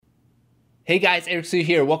Hey guys, Eric Su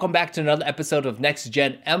here. Welcome back to another episode of Next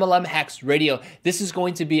Gen MLM Hacks Radio. This is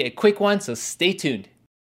going to be a quick one, so stay tuned.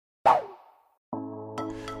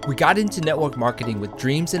 We got into network marketing with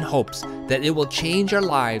dreams and hopes that it will change our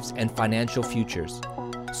lives and financial futures.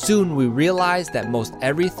 Soon we realized that most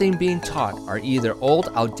everything being taught are either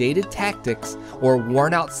old, outdated tactics or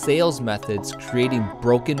worn out sales methods creating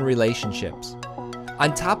broken relationships.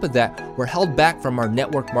 On top of that, we're held back from our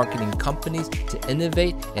network marketing companies to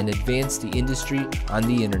innovate and advance the industry on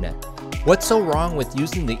the internet. What's so wrong with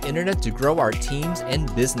using the internet to grow our teams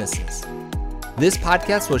and businesses? This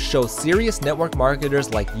podcast will show serious network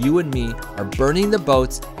marketers like you and me are burning the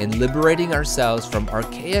boats and liberating ourselves from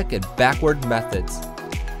archaic and backward methods.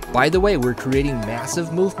 By the way, we're creating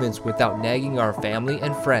massive movements without nagging our family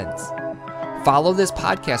and friends. Follow this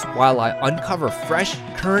podcast while I uncover fresh,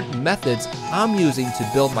 current methods I'm using to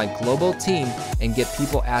build my global team and get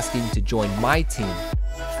people asking to join my team.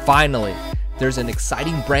 Finally, there's an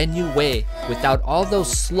exciting brand new way without all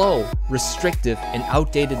those slow, restrictive, and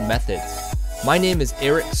outdated methods. My name is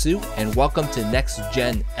Eric Su, and welcome to Next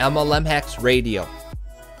Gen MLM Hacks Radio.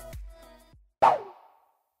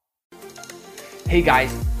 Hey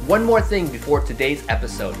guys, one more thing before today's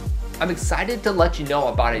episode. I'm excited to let you know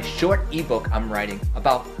about a short ebook I'm writing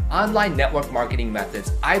about online network marketing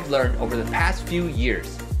methods I've learned over the past few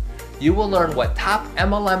years. You will learn what top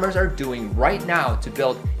MLMers are doing right now to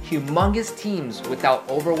build humongous teams without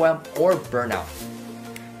overwhelm or burnout.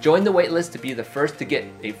 Join the waitlist to be the first to get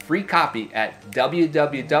a free copy at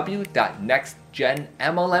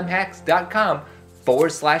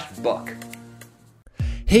www.nextgenmlmhacks.com/book.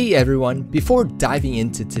 Hey everyone, before diving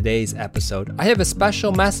into today's episode, I have a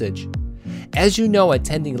special message. As you know,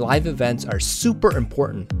 attending live events are super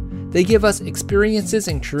important. They give us experiences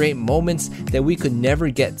and create moments that we could never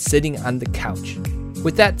get sitting on the couch.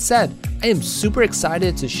 With that said, I am super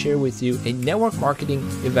excited to share with you a network marketing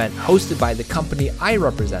event hosted by the company I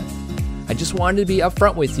represent. I just wanted to be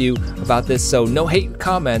upfront with you about this, so no hate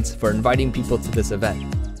comments for inviting people to this event.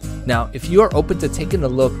 Now, if you are open to taking a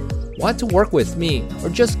look, want to work with me, or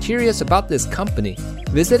just curious about this company,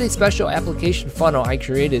 visit a special application funnel I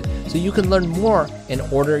created so you can learn more and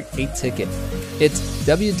order a ticket. It's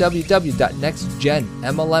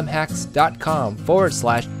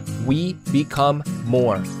www.nextgenmlmhacks.com/we become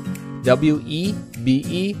more.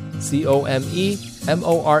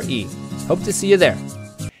 WEBECOMEMORE. Hope to see you there.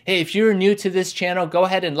 Hey, if you're new to this channel, go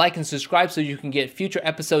ahead and like and subscribe so you can get future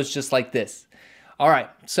episodes just like this. All right,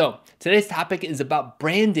 so today's topic is about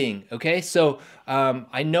branding, okay? So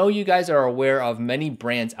I know you guys are aware of many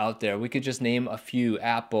brands out there. We could just name a few: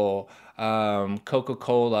 Apple,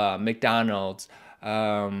 Coca-Cola, McDonald's.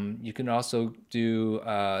 You can also do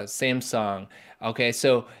Samsung, okay?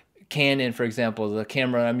 So Canon, for example, the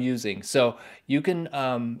camera I'm using. So you can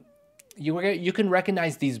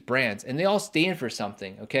recognize these brands, and they all stand for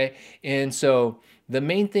something, okay? And so the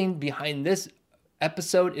main thing behind this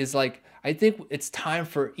episode is I think it's time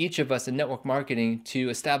for each of us in network marketing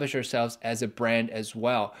to establish ourselves as a brand as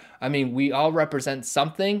well. I mean, we all represent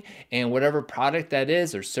something, and whatever product that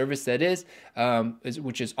is or service that is,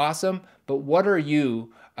 which is awesome. But what are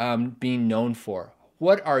you being known for?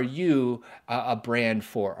 What are you a brand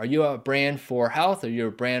for? Are you a brand for health? Are you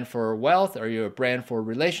a brand for wealth? Are you a brand for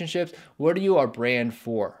relationships? What are you a brand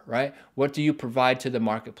for, right? What do you provide to the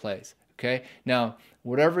marketplace? Okay. Now,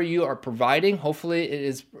 whatever you are providing, hopefully it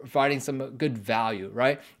is providing some good value,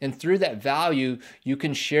 right? And through that value, you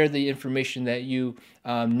can share the information that you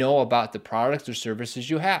know about the products or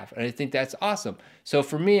services you have. And I think that's awesome. So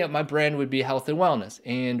for me, my brand would be health and wellness.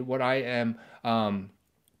 And what I am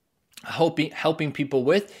helping people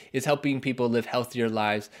with is helping people live healthier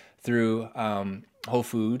lives through whole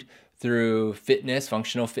food, through fitness,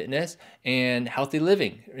 functional fitness, and healthy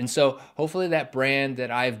living. And so hopefully that brand that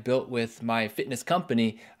I've built with my fitness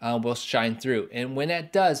company will shine through. And when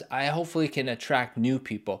that does, I hopefully can attract new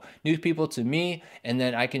people to me, and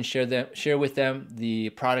then I can share with them the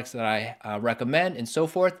products that I recommend and so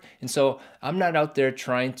forth. And so I'm not out there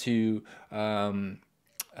trying to, how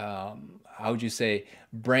would you say,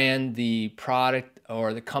 brand the product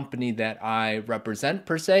or the company that I represent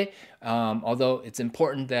per se, although it's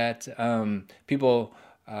important that people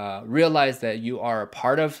realize that you are a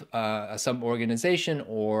part of some organization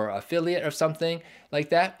or affiliate of something like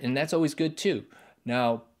that, and that's always good too.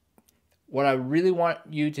 Now, what I really want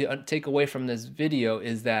you to take away from this video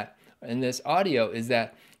is that, in this audio, is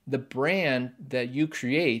that the brand that you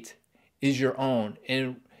create is your own.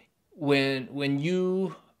 And when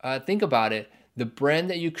you think about it, the brand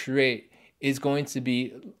that you create is going to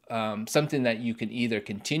be something that you can either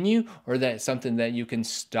continue or that's something that you can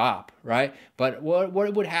stop, right? But what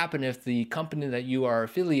would happen if the company that you are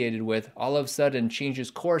affiliated with all of a sudden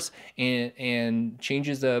changes course and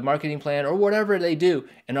changes the marketing plan or whatever they do,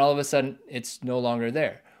 and all of a sudden it's no longer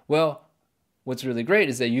there? Well, what's really great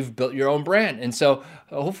is that you've built your own brand. And so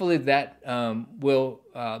hopefully that will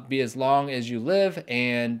be as long as you live,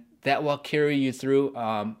 and that will carry you through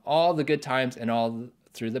all the good times and all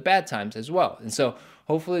through the bad times as well. And so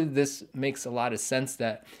hopefully this makes a lot of sense,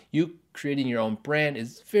 that you creating your own brand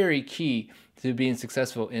is very key to being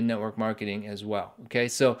successful in network marketing as well. Okay,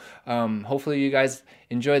 so hopefully you guys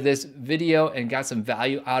enjoyed this video and got some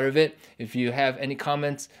value out of it. If you have any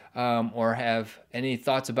comments or have any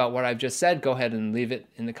thoughts about what I've just said, go ahead and leave it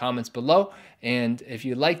in the comments below. And if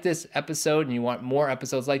you like this episode and you want more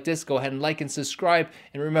episodes like this, go ahead and like and subscribe.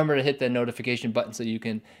 And remember to hit the notification button so you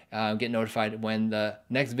can get notified when the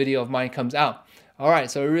next video of mine comes out. All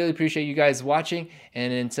right, so I really appreciate you guys watching.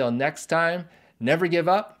 And until next time, never give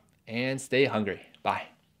up and stay hungry. Bye.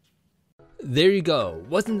 There you go.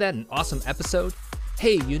 Wasn't that an awesome episode?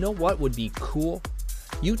 Hey, you know what would be cool?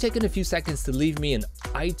 You taking a few seconds to leave me an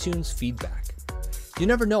iTunes feedback. You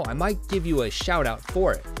never know, I might give you a shout out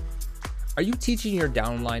for it. Are you teaching your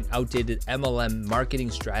downline outdated MLM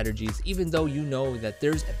marketing strategies even though you know that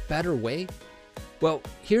there's a better way? Well,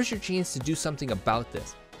 here's your chance to do something about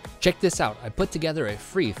this. Check this out. I put together a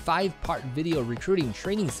free 5-part video recruiting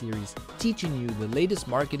training series teaching you the latest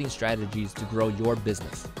marketing strategies to grow your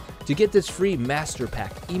business. To get this free master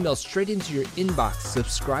pack emailed straight into your inbox,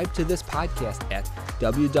 subscribe to this podcast at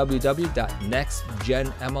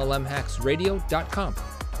www.nextgenmlmhacksradio.com.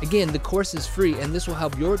 Again, the course is free, and this will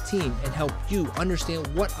help your team and help you understand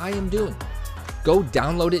what I am doing. Go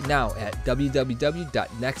download it now at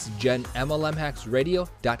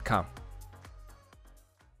www.nextgenmlmhacksradio.com.